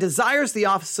a man desires the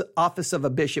office of a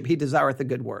bishop, he desireth a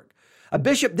good work. A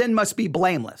bishop then must be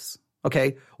blameless.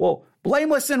 Okay, well,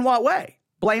 blameless in what way?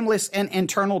 Blameless in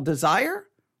internal desire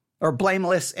or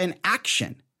blameless in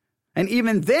action? And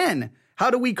even then,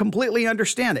 how do we completely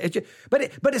understand it?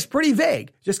 But it's pretty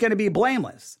vague. Just going to be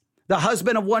blameless. The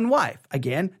husband of one wife.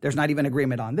 Again, there's not even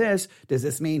agreement on this. Does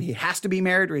this mean he has to be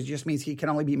married, or it just means he can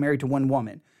only be married to one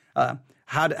woman?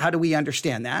 How do we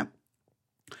understand that?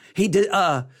 He did.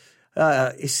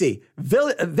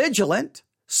 Vigilant,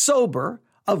 sober,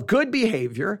 of good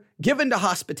behavior, given to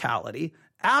hospitality,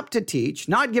 apt to teach,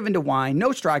 not given to wine,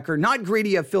 no striker, not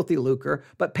greedy of filthy lucre,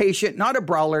 but patient, not a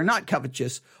brawler, not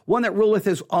covetous, one that ruleth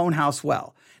his own house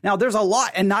well. Now, there's a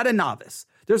lot, and not a novice.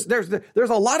 There's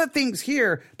a lot of things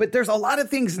here, but there's a lot of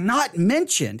things not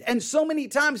mentioned. And so many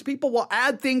times people will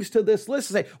add things to this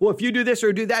list and say, well, if you do this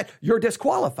or do that, you're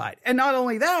disqualified. And not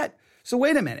only that, so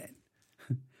wait a minute.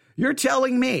 You're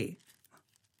telling me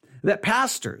that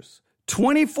pastors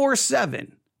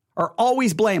 24/7 are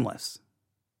always blameless.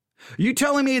 You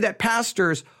telling me that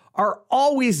pastors are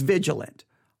always vigilant,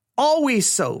 always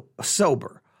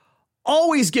sober,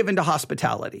 always given to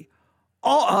hospitality,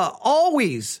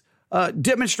 always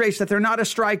demonstrates that they're not a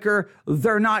striker,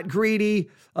 they're not greedy,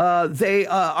 they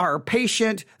are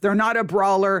patient, they're not a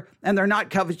brawler, and they're not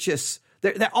covetous.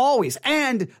 They're always,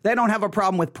 and they don't have a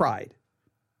problem with pride.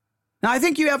 Now, I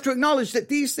think you have to acknowledge that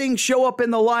these things show up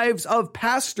in the lives of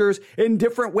pastors in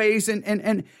different ways.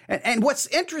 And what's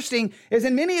interesting is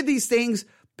in many of these things,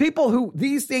 people who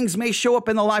these things may show up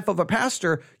in the life of a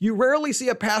pastor, you rarely see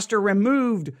a pastor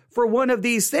removed for one of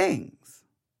these things.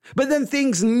 But then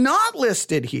things not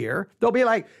listed here, they'll be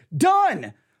like,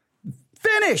 done,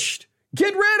 finished,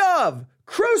 get rid of,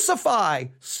 crucify,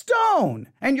 stone.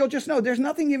 And you'll just know there's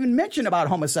nothing even mentioned about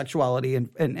homosexuality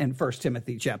in 1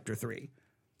 Timothy chapter 3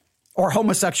 or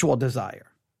homosexual desire.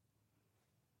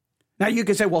 Now you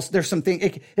could say, well, there's something,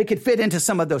 it could fit into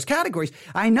some of those categories.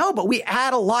 I know, but we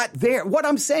add a lot there. What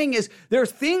I'm saying is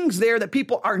there's things there that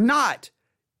people are not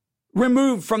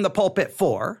removed from the pulpit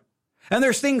for. And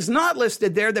there's things not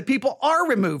listed there that people are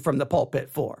removed from the pulpit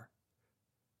for.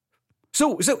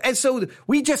 So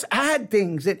we just add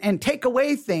things and take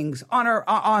away things on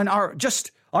our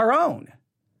own.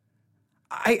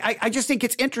 I just think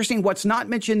it's interesting what's not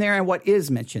mentioned there and what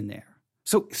is mentioned there.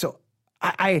 So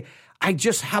I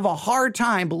just have a hard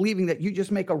time believing that you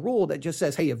just make a rule that just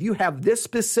says, hey, if you have this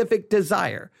specific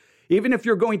desire, even if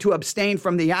you're going to abstain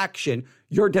from the action,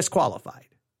 you're disqualified.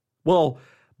 Well,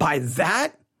 by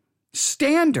that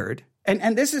standard,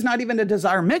 and this is not even a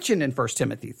desire mentioned in 1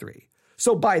 Timothy 3.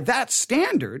 So by that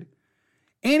standard,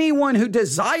 anyone who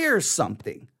desires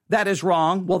something that is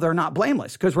wrong, well, they're not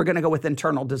blameless because we're going to go with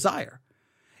internal desire.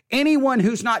 Anyone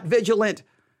who's not vigilant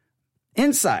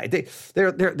inside,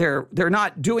 they're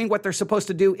not doing what they're supposed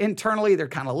to do internally. They're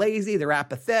kind of lazy. They're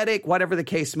apathetic, whatever the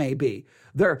case may be.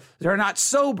 They're not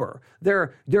sober.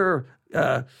 They're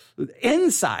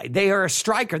inside. They are a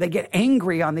striker. They get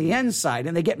angry on the inside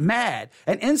and they get mad.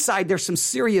 And inside there's some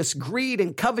serious greed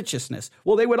and covetousness.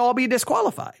 Well, they would all be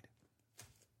disqualified.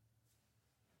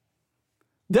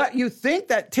 That you think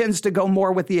that tends to go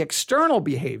more with the external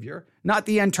behavior, not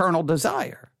the internal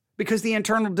desire. Because the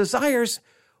internal desires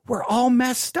were all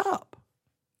messed up.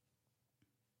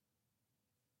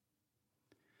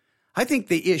 I think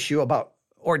the issue about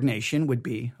ordination would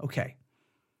be, okay,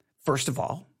 First of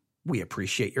all, we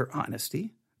appreciate your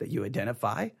honesty that you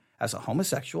identify as a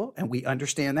homosexual, and we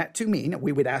understand that to mean,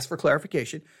 we would ask for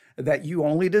clarification, that you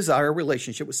only desire a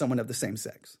relationship with someone of the same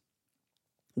sex.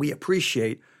 We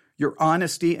appreciate your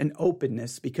honesty and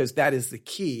openness because that is the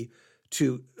key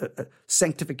to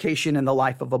sanctification in the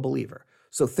life of a believer.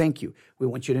 So thank you. We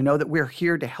want you to know that we're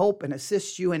here to help and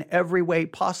assist you in every way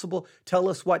possible. Tell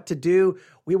us what to do.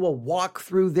 We will walk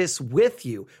through this with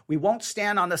you. We won't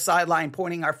stand on the sideline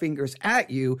pointing our fingers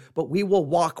at you, but we will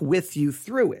walk with you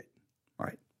through it. All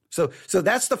right. So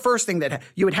that's the first thing that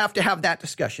you would have to have that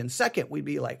discussion. Second, we'd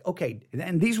be like, okay,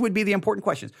 and these would be the important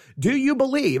questions. Do you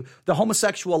believe the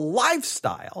homosexual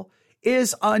lifestyle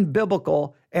is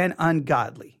unbiblical and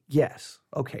ungodly? Yes.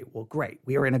 Okay, well, great.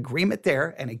 We are in agreement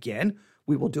there. And again,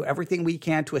 we will do everything we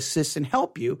can to assist and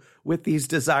help you with these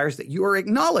desires that you are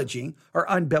acknowledging are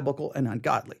unbiblical and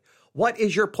ungodly. What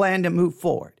is your plan to move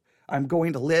forward? I'm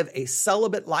going to live a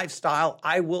celibate lifestyle.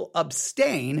 I will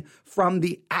abstain from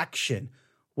the action.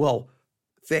 Well,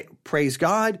 praise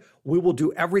God. We will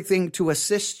do everything to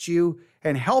assist you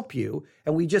and help you.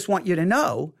 And we just want you to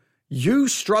know, you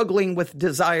struggling with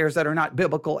desires that are not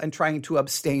biblical and trying to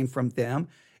abstain from them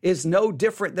is no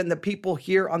different than the people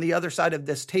here on the other side of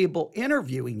this table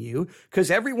interviewing you,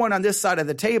 because everyone on this side of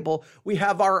the table, we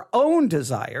have our own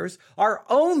desires, our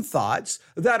own thoughts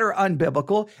that are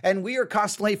unbiblical, and we are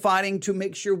constantly fighting to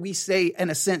make sure we stay, in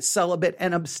a sense, celibate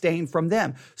and abstain from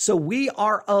them. So we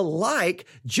are alike,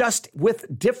 just with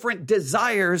different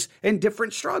desires and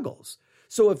different struggles.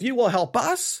 So if you will help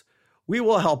us, we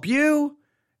will help you,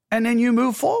 and then you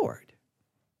move forward.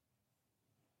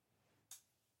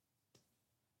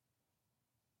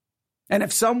 And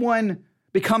if someone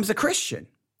becomes a Christian,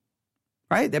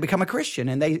 right? They become a Christian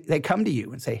and they come to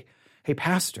you and say, hey,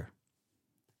 pastor,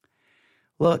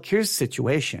 look, here's the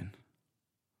situation.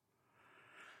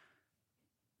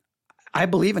 I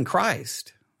believe in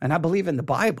Christ and I believe in the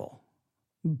Bible,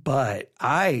 but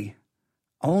I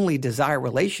only desire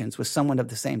relations with someone of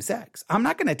the same sex. I'm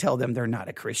not going to tell them they're not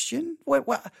a Christian.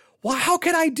 How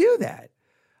could I do that?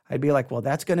 I'd be like, well,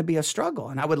 that's going to be a struggle.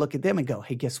 And I would look at them and go,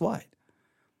 hey, guess what?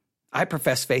 I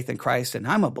profess faith in Christ and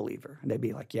I'm a believer. And they'd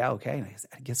be like, yeah, okay. And I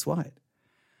said, guess what?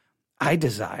 I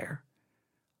desire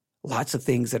lots of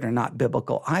things that are not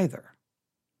biblical either.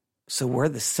 So we're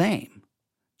the same,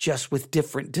 just with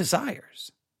different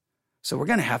desires. So we're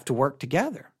going to have to work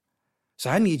together. So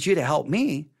I need you to help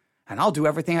me and I'll do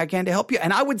everything I can to help you.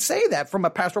 And I would say that from a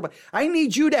pastoral, I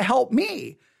need you to help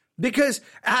me because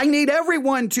I need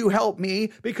everyone to help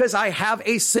me because I have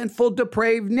a sinful,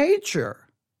 depraved nature.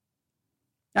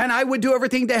 And I would do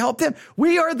everything to help them.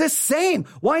 We are the same.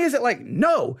 Why is it like,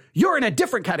 no, you're in a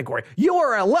different category. You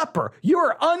are a leper. You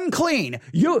are unclean.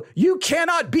 You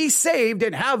cannot be saved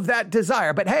and have that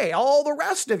desire. But hey, all the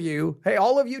rest of you, hey,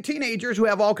 all of you teenagers who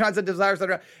have all kinds of desires that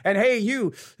are, and hey,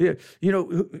 you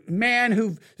know, man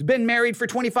who's been married for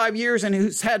 25 years and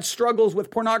who's had struggles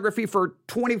with pornography for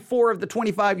 24 of the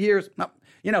 25 years,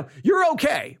 you know, you're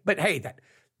okay. But hey,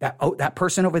 that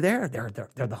person over there, they're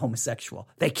the homosexual.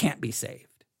 They can't be saved.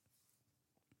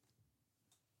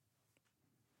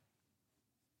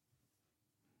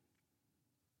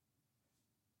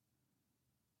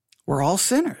 We're all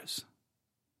sinners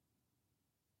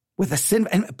with a sin.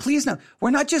 And please know, we're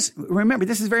not just, remember,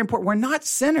 this is very important. We're not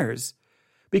sinners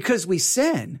because we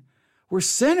sin. We're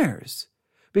sinners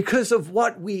because of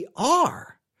what we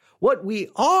are. What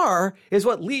we are is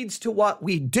what leads to what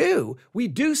we do. We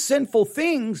do sinful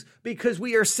things because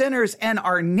we are sinners and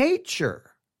our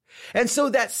nature. And so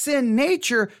that sin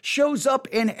nature shows up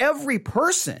in every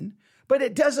person, but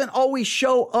it doesn't always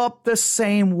show up the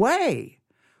same way.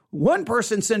 One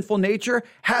person's sinful nature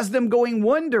has them going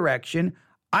one direction.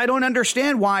 I don't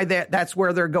understand why that's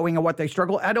where they're going and what they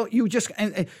struggle.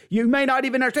 You may not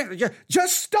even understand.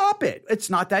 Just stop it. It's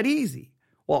not that easy.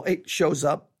 Well, it shows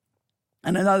up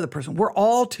in another person. We're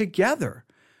all together.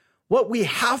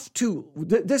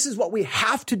 This is what we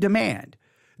have to demand,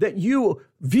 that you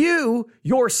view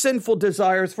your sinful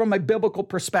desires from a biblical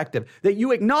perspective, that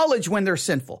you acknowledge when they're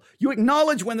sinful. You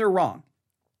acknowledge when they're wrong.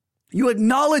 You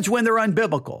acknowledge when they're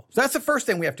unbiblical. So that's the first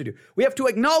thing we have to do. We have to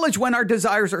acknowledge when our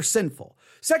desires are sinful.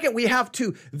 Second, we have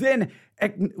to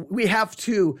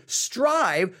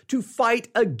strive to fight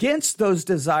against those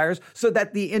desires so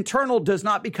that the internal does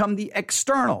not become the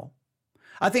external.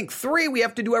 I think 3, we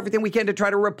have to do everything we can to try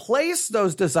to replace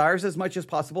those desires as much as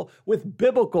possible with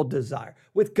biblical desire,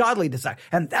 with godly desire.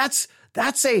 And that's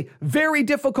a very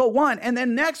difficult one. And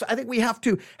then next, I think we have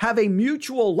to have a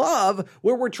mutual love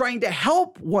where we're trying to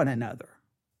help one another.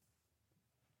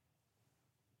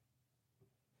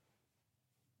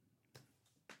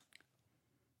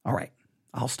 All right.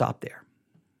 I'll stop there.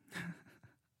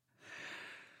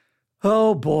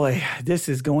 Oh boy, this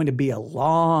is going to be a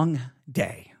long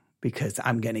day because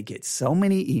I'm going to get so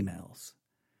many emails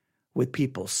with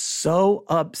people so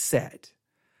upset.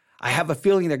 I have a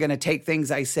feeling they're going to take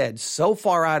things I said so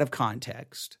far out of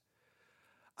context.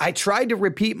 I tried to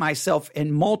repeat myself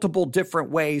in multiple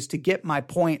different ways to get my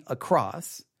point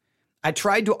across. I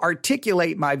tried to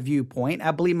articulate my viewpoint.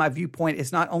 I believe my viewpoint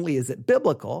is not only is it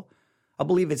biblical, I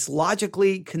believe it's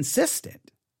logically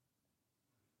consistent.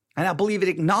 And I believe it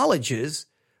acknowledges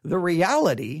the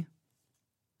reality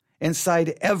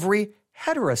inside every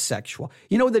heterosexual.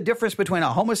 You know the difference between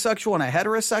a homosexual and a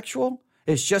heterosexual?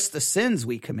 It's just the sins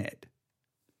we commit.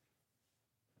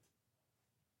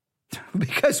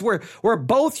 Because we're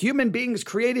both human beings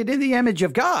created in the image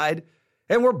of God,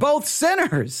 and we're both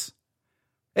sinners.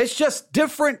 It's just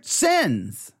different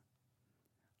sins.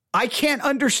 I can't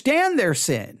understand their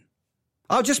sin.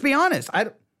 I'll just be honest.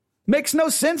 Makes no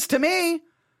sense to me.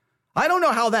 I don't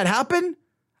know how that happened.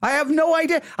 I have no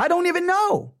idea. I don't even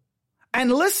know.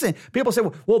 And listen, people say,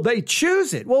 well, they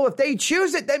choose it. Well, if they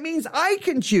choose it, that means I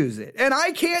can choose it. And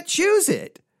I can't choose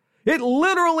it. It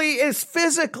literally is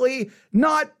physically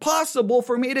not possible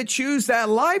for me to choose that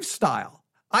lifestyle.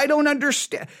 I don't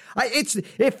understand.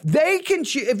 If they can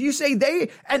choose, if you say they,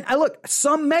 and look,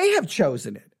 some may have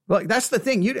chosen it. Look, that's the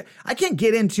thing. I can't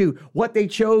get into what they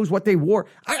chose, what they wore.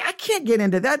 I can't get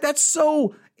into that. That's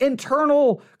so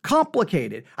internal,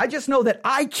 complicated. I just know that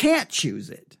I can't choose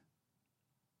it.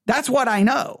 That's what I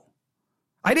know.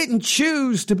 I didn't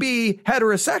choose to be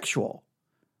heterosexual.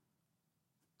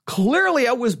 Clearly,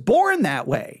 I was born that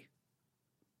way.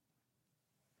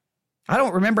 I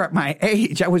don't remember at my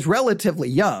age. I was relatively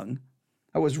young.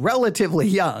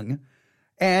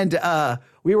 And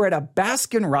we were at a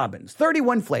Baskin Robbins,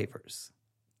 31 flavors.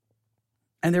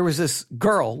 And there was this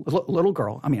girl, little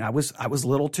girl. I mean, I was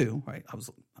little too, right? I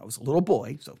was a little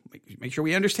boy. So make sure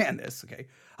we understand this, okay?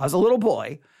 I was a little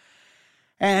boy.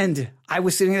 And I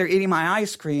was sitting there eating my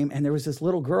ice cream, and there was this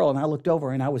little girl, and I looked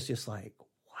over, and I was just like,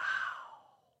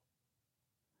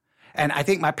 and I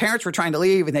think my parents were trying to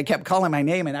leave, and they kept calling my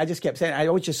name, and I just kept saying, I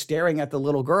was just staring at the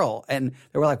little girl, and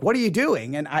they were like, what are you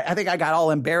doing? And I think I got all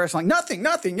embarrassed, like, nothing,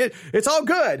 it's all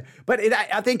good. But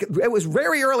I think it was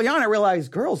very early on, I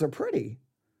realized girls are pretty.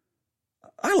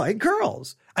 I like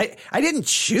girls. I didn't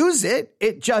choose it.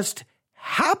 It just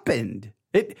happened.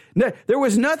 There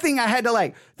was nothing I had to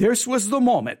like. This was the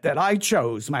moment that I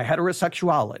chose my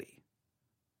heterosexuality.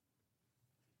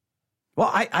 Well,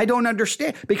 I don't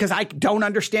understand because I don't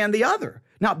understand the other.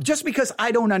 Now, just because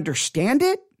I don't understand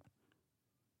it,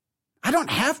 I don't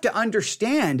have to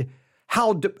understand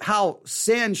how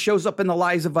sin shows up in the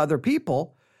lives of other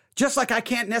people, just like I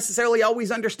can't necessarily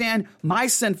always understand my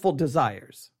sinful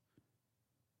desires.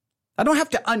 I don't have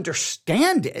to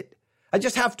understand it. I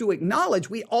just have to acknowledge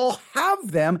we all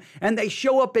have them and they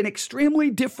show up in extremely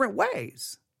different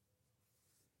ways.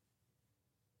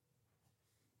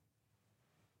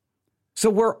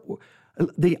 So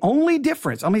the only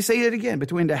difference, let me say it again,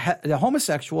 between the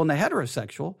homosexual and the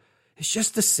heterosexual is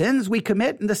just the sins we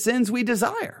commit and the sins we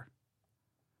desire.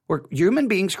 We're human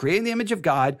beings created in the image of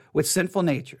God with sinful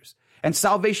natures. And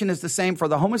salvation is the same for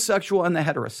the homosexual and the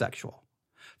heterosexual.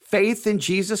 Faith in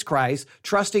Jesus Christ,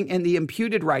 trusting in the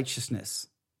imputed righteousness.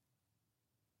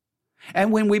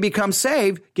 And when we become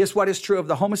saved, guess what is true of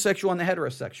the homosexual and the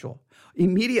heterosexual?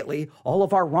 Immediately, all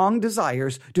of our wrong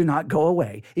desires do not go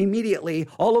away. Immediately,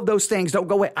 all of those things don't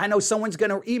go away. I know someone's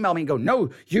going to email me and go, no,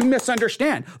 you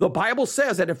misunderstand. The Bible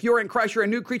says that if you're in Christ, you're a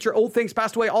new creature. Old things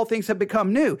passed away. All things have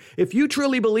become new. If you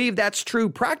truly believe that's true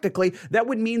practically, that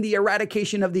would mean the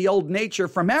eradication of the old nature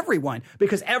from everyone,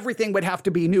 because everything would have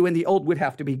to be new and the old would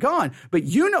have to be gone. But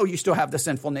you know you still have the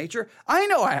sinful nature. I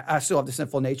know I still have the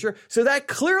sinful nature. So that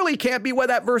clearly can't be what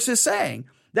that verse is saying.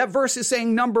 That verse is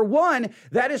saying, number one,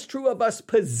 that is true of us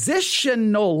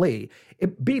positionally.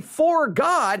 Before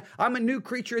God, I'm a new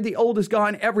creature. The old is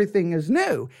gone. Everything is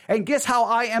new. And guess how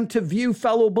I am to view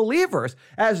fellow believers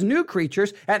as new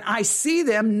creatures. And I see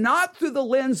them not through the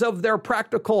lens of their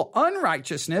practical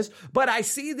unrighteousness, but I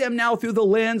see them now through the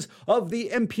lens of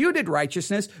the imputed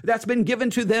righteousness that's been given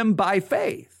to them by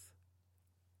faith.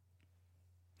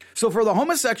 So for the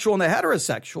homosexual and the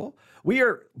heterosexual, we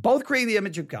are both created in the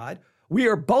image of God. We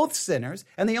are both sinners,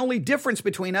 and the only difference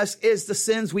between us is the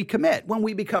sins we commit. When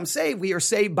we become saved, we are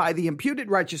saved by the imputed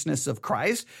righteousness of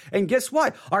Christ. And guess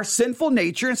what? Our sinful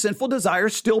nature and sinful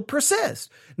desires still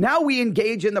persist. Now we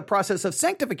engage in the process of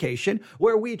sanctification,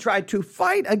 where we try to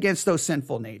fight against those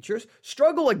sinful natures,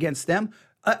 struggle against them,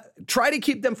 try to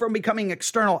keep them from becoming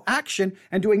external action,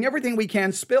 and doing everything we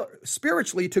can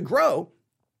spiritually to grow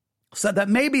so that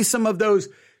maybe some of those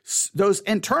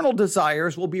internal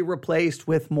desires will be replaced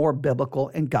with more biblical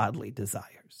and godly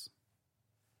desires.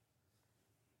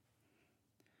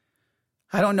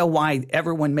 I don't know why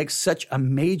everyone makes such a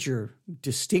major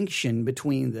distinction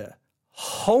between the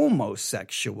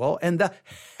homosexual and the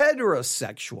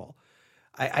heterosexual.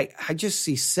 I just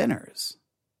see sinners.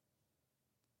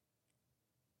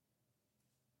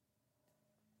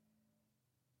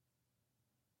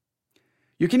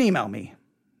 You can email me.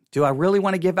 Do I really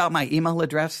want to give out my email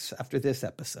address after this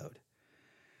episode?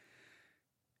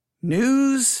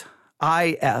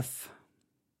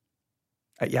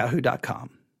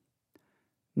 newsif@yahoo.com.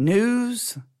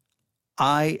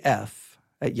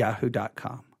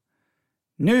 newsif@yahoo.com.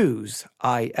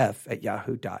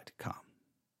 newsif@yahoo.com.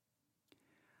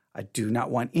 I do not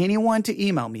want anyone to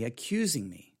email me accusing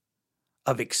me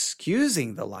of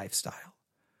excusing the lifestyle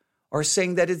or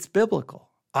saying that it's biblical.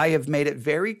 I have made it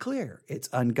very clear it's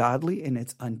ungodly and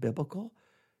it's unbiblical,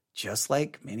 just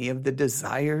like many of the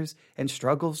desires and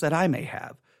struggles that I may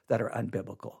have that are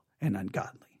unbiblical and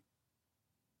ungodly.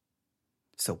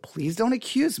 So please don't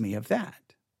accuse me of that.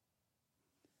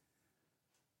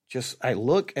 I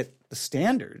look at the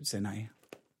standards and I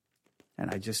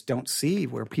just don't see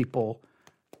where people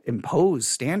impose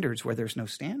standards where there's no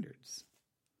standards.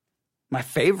 My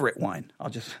favorite one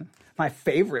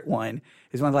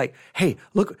is one like, hey,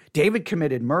 look, David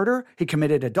committed murder, he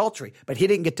committed adultery, but he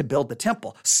didn't get to build the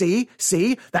temple. See,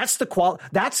 he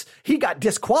got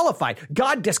disqualified.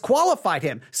 God disqualified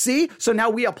him. See? So now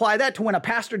we apply that to when a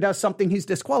pastor does something, he's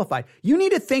disqualified. You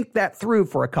need to think that through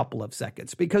for a couple of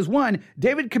seconds because one,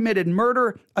 David committed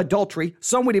murder, adultery.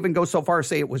 Some would even go so far as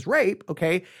say it was rape.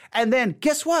 Okay. And then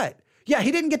guess what? Yeah,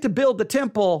 he didn't get to build the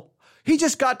temple. He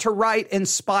just got to write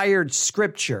inspired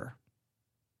scripture.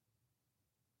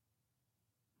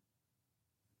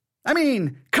 I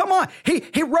mean, come on.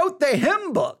 He wrote the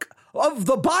hymn book of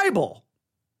the Bible,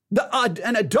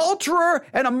 an adulterer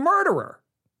and a murderer.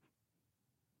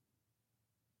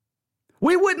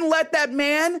 We wouldn't let that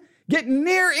man get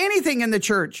near anything in the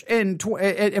church in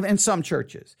some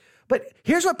churches. But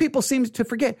here's what people seem to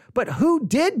forget. But who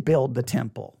did build the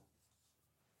temple?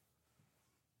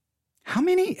 How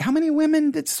many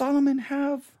women did Solomon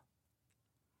have?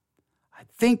 I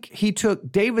think he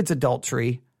took David's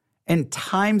adultery and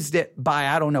times it by,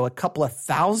 I don't know, a couple of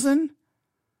thousand.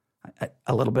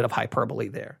 A little bit of hyperbole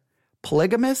there.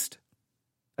 Polygamist,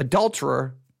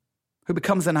 adulterer, who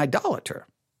becomes an idolater.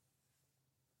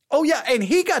 Oh yeah, and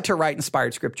he got to write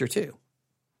inspired scripture too.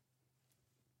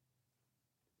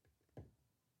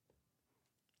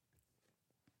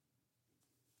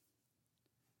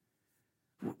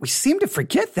 We seem to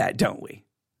forget that, don't we?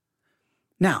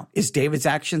 Now, is David's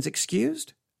actions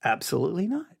excused? Absolutely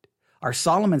not. Are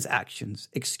Solomon's actions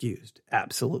excused?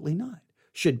 Absolutely not.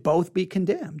 Should both be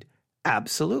condemned?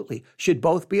 Absolutely. Should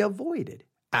both be avoided?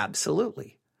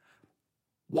 Absolutely.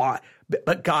 Why?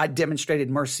 But God demonstrated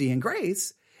mercy and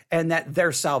grace, and that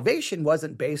their salvation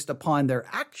wasn't based upon their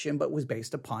action, but was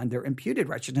based upon their imputed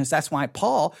righteousness. That's why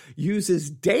Paul uses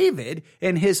David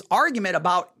in his argument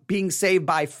about being saved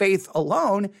by faith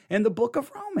alone in the book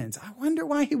of Romans. I wonder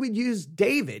why he would use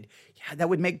David. Yeah, that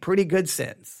would make pretty good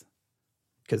sense.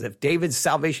 Because if David's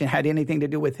salvation had anything to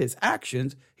do with his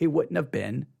actions, he wouldn't have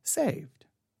been saved.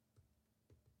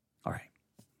 All right.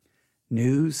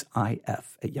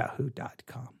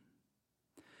 newsif@yahoo.com.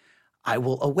 I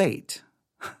will await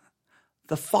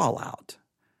the fallout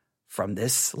from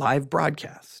this live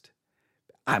broadcast.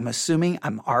 I'm assuming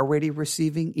I'm already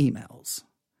receiving emails.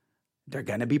 They're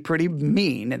going to be pretty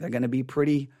mean and they're going to be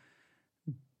pretty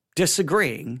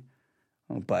disagreeing,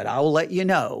 but I'll let you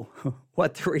know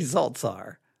what the results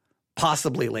are,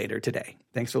 possibly later today.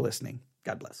 Thanks for listening.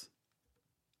 God bless.